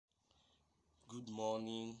Good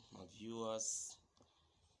morning, my viewers.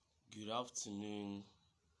 Good afternoon.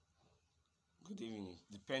 Good evening,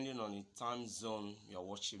 depending on the time zone you are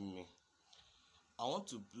watching me. I want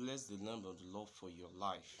to bless the name of the Lord for your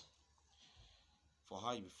life, for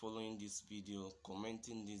how you be following this video,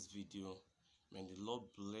 commenting this video. May the Lord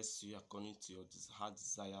bless you according to your heart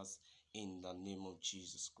desires in the name of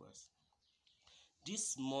Jesus Christ.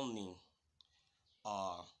 This morning,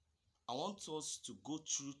 I want us to go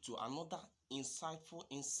through to another insightful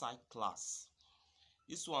insight class.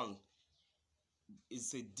 This one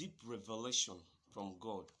is a deep revelation from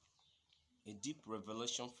God. A deep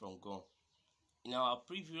revelation from God. In our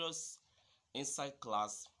previous insight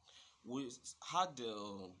class, we had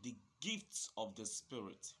the gifts of the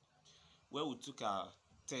Spirit, where we took our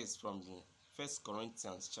text from the 1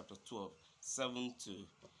 Corinthians chapter 12, 7 to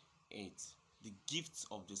 8. The gifts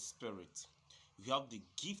of the Spirit. We have the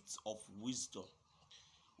gifts of wisdom.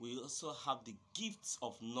 We also have the gifts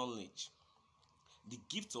of knowledge, the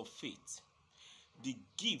gift of faith, the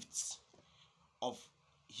gifts of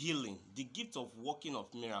healing, the gift of working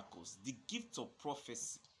of miracles, the gift of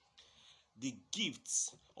prophecy, the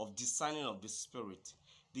gifts of discerning of the Spirit,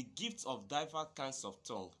 the gift of diverse kinds of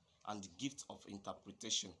tongue, and the gift of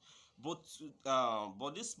interpretation. But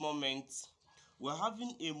this moment, we're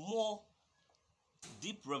having a more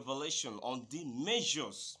deep revelation on the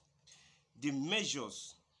measures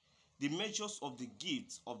of the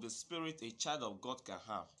gift of the Spirit a child of God can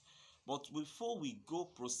have. But before we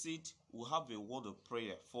proceed, we'll have a word of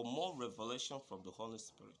prayer for more revelation from the Holy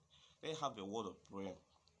Spirit. Let's have a word of prayer.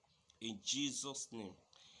 In Jesus' name.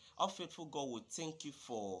 Our faithful God, we thank you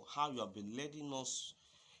for how you have been leading us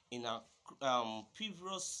in our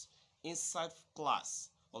previous insight class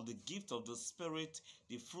of the gift of the Spirit,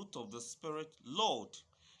 the fruit of the Spirit. Lord,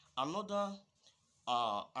 another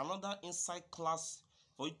insight class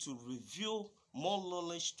for you to reveal more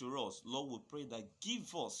knowledge to us. Lord, we pray that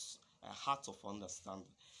give us a heart of understanding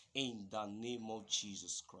in the name of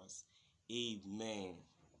Jesus Christ. Amen.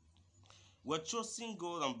 We're trusting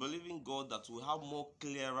God and believing God that we have more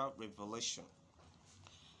clearer revelation.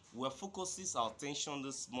 We're focusing our attention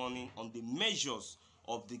this morning on the measures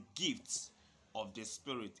of the gifts of the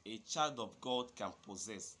Spirit a child of God can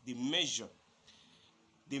possess. The measure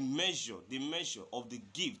of the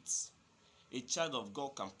gifts a child of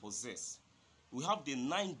God can possess. We have the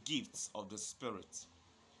 9 gifts of the Spirit.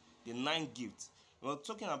 The 9 gifts. We're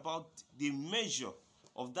talking about the measure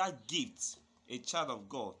of that gift a child of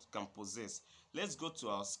God can possess. Let's go to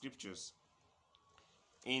our scriptures.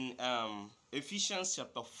 In Ephesians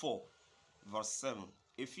chapter 4, verse 7.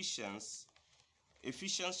 Ephesians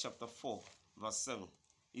chapter 4, verse 7.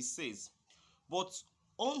 It says, "But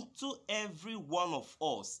unto every one of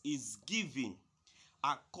us is given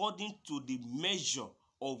according to the measure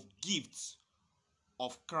of gifts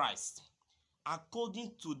of Christ."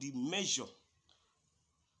 According to the measure,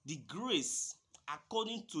 the grace,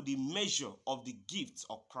 according to the measure of the gifts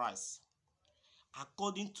of Christ.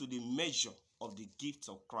 According to the measure of the gifts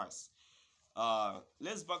of Christ.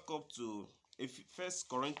 Let's back up to 1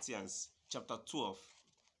 Corinthians chapter 12,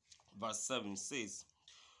 verse 7 says,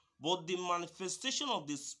 "But the manifestation of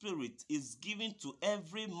the Spirit is given to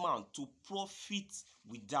every man to profit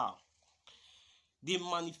withal." The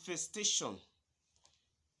manifestation,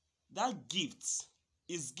 that gift,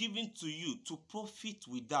 is given to you to profit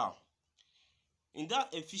withal. In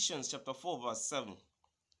that Ephesians chapter 4, verse 7,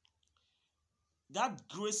 that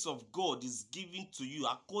grace of God is given to you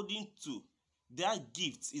according to that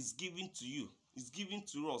gift is given to you, is given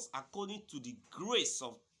to us according to the grace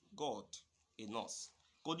of God in us.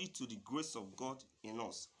 According to the grace of God in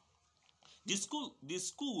us. The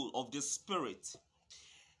school of the Spirit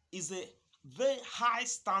is a very high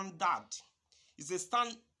standard. The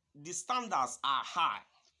standards are high.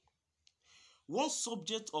 One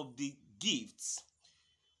subject of the gifts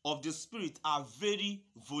of the Spirit are very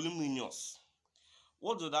voluminous.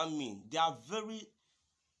 What does that mean?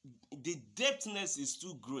 The depthness is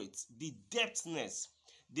too great. The depthness,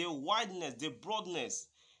 the wideness, the broadness,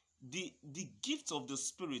 the gifts of the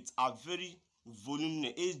Spirit are very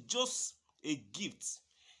voluminous. It's just a gift.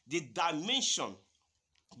 The dimension,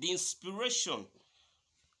 the inspiration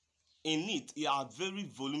in it are very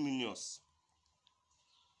voluminous.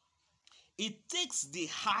 It takes the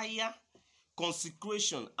higher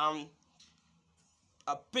consecration and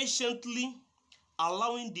patiently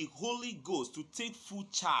allowing the Holy Ghost to take full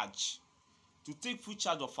charge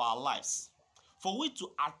of our lives. For we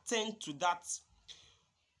to attend to that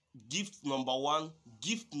gift number 1,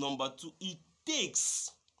 gift number 2, it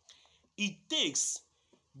takes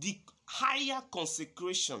the higher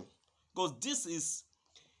consecration, because this is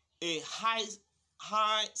a high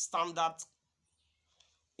high standard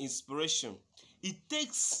inspiration. It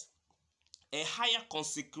takes a higher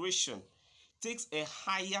consecration. Takes a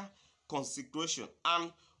higher consecration.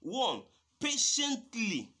 And one,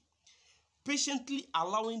 patiently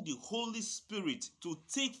allowing the Holy Spirit to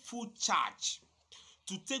take full charge.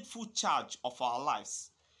 To take full charge of our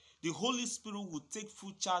lives. The Holy Spirit will take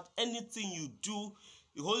full charge. Anything you do,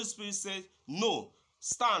 the Holy Spirit says, no,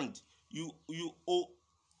 stand. Your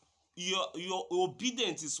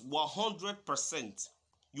obedience is 100%.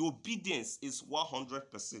 Your obedience is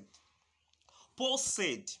 100%. Paul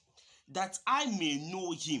said, that I may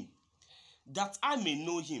know him. That I may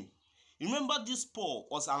know him. Remember, this Paul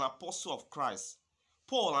was an apostle of Christ.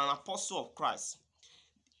 Paul, an apostle of Christ.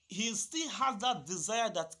 He still has that desire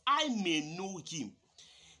that I may know him.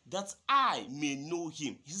 That I may know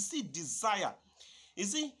him. He still desire. You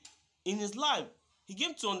see, in his life, he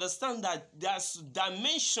came to understand that there's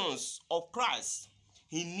dimensions of Christ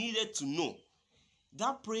he needed to know.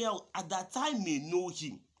 That prayer, at that I may know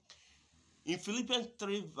him. In Philippians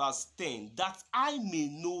 3 verse 10, that I may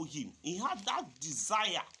know him. He had that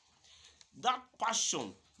desire, that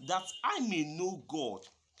passion, that I may know God.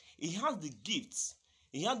 He had the gifts.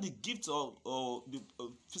 He had the gift of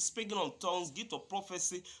speaking on tongues, gift of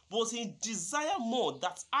prophecy, but he desired more,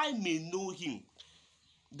 that I may know him.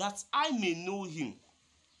 That I may know him.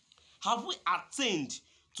 Have we attained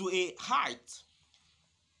to a height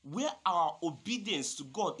where our obedience to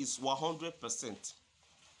God is 100%?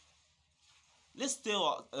 Let's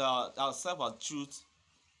tell ourselves our truth.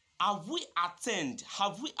 Have we attained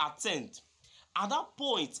at that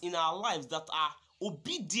point in our lives that our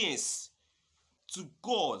obedience to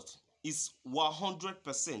God is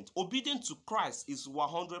 100%? Obedience to Christ is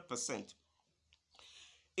 100%.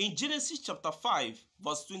 In Genesis chapter 5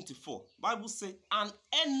 verse 24, Bible says, and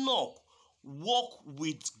Enoch walked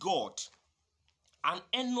with God. And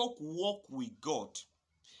Enoch walked with God.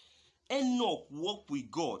 Enoch walked with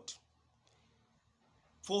God.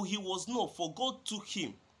 For he was not, for God took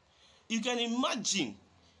him. You can imagine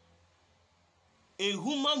a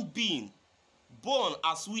human being born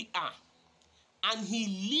as we are, and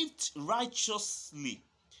he lived righteously.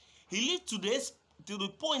 He lived to the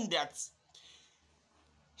point that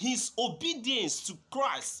his obedience to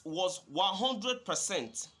Christ was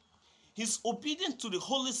 100%. His obedience to the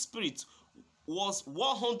Holy Spirit was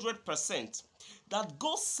 100%. That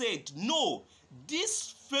God said, no,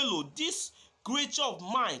 this fellow, this creature of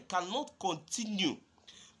mine cannot continue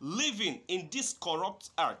living in this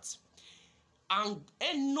corrupt earth. And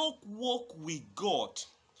Enoch walked with God.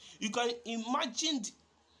 You can imagine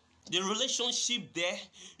the relationship there.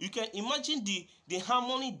 You can imagine the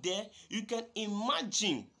harmony there. You can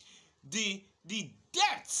imagine the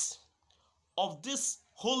depth of this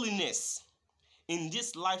holiness in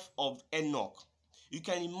this life of Enoch. You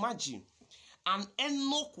can imagine. And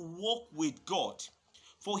Enoch walked with God.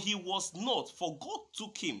 For he was not, for God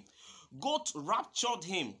took him. God raptured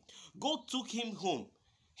him. God took him home.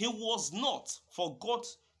 He was not, for God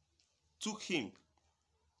took him.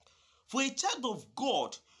 For a child of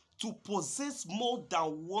God to possess more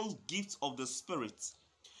than one gift of the Spirit,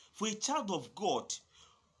 for a child of God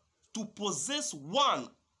to possess one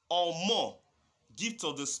or more gift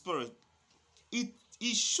of the Spirit, it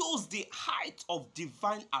shows the height of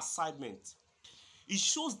divine assignment. It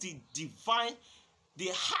shows the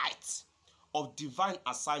height of divine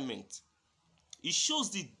assignment. It shows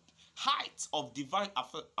the height of divine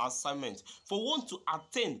assignment. For one to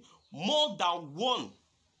attain more than one.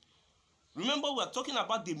 Remember, we are talking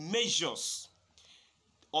about the measures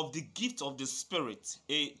of the gift of the Spirit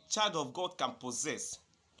a child of God can possess.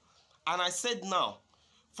 And I said now,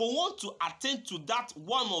 for one to attain to that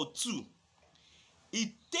one or two, it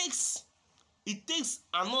takes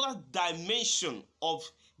another dimension of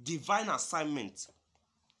divine assignment.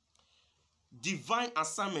 Divine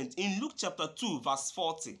assignment. In Luke chapter 2 verse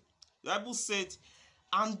 40, the Bible said,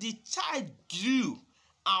 and the child grew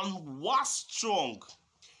and was strong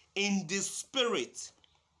in the Spirit,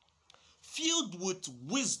 filled with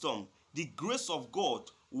wisdom. The grace of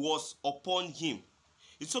God was upon him.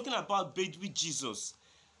 It's talking about baby Jesus.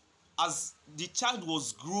 As the child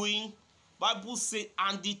was growing, Bible said,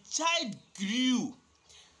 and the child grew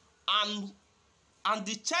and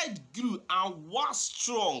the child grew and was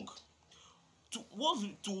strong. To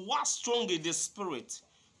was strong in the Spirit,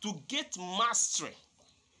 to get mastery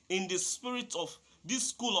in the spirit of this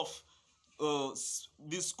school of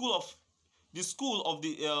the school of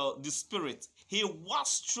the Spirit. He was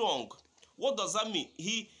strong. What does that mean?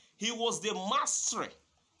 He was the mastery.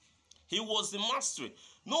 He was the mastery.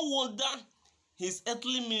 No wonder his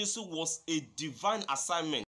earthly ministry was a divine assignment.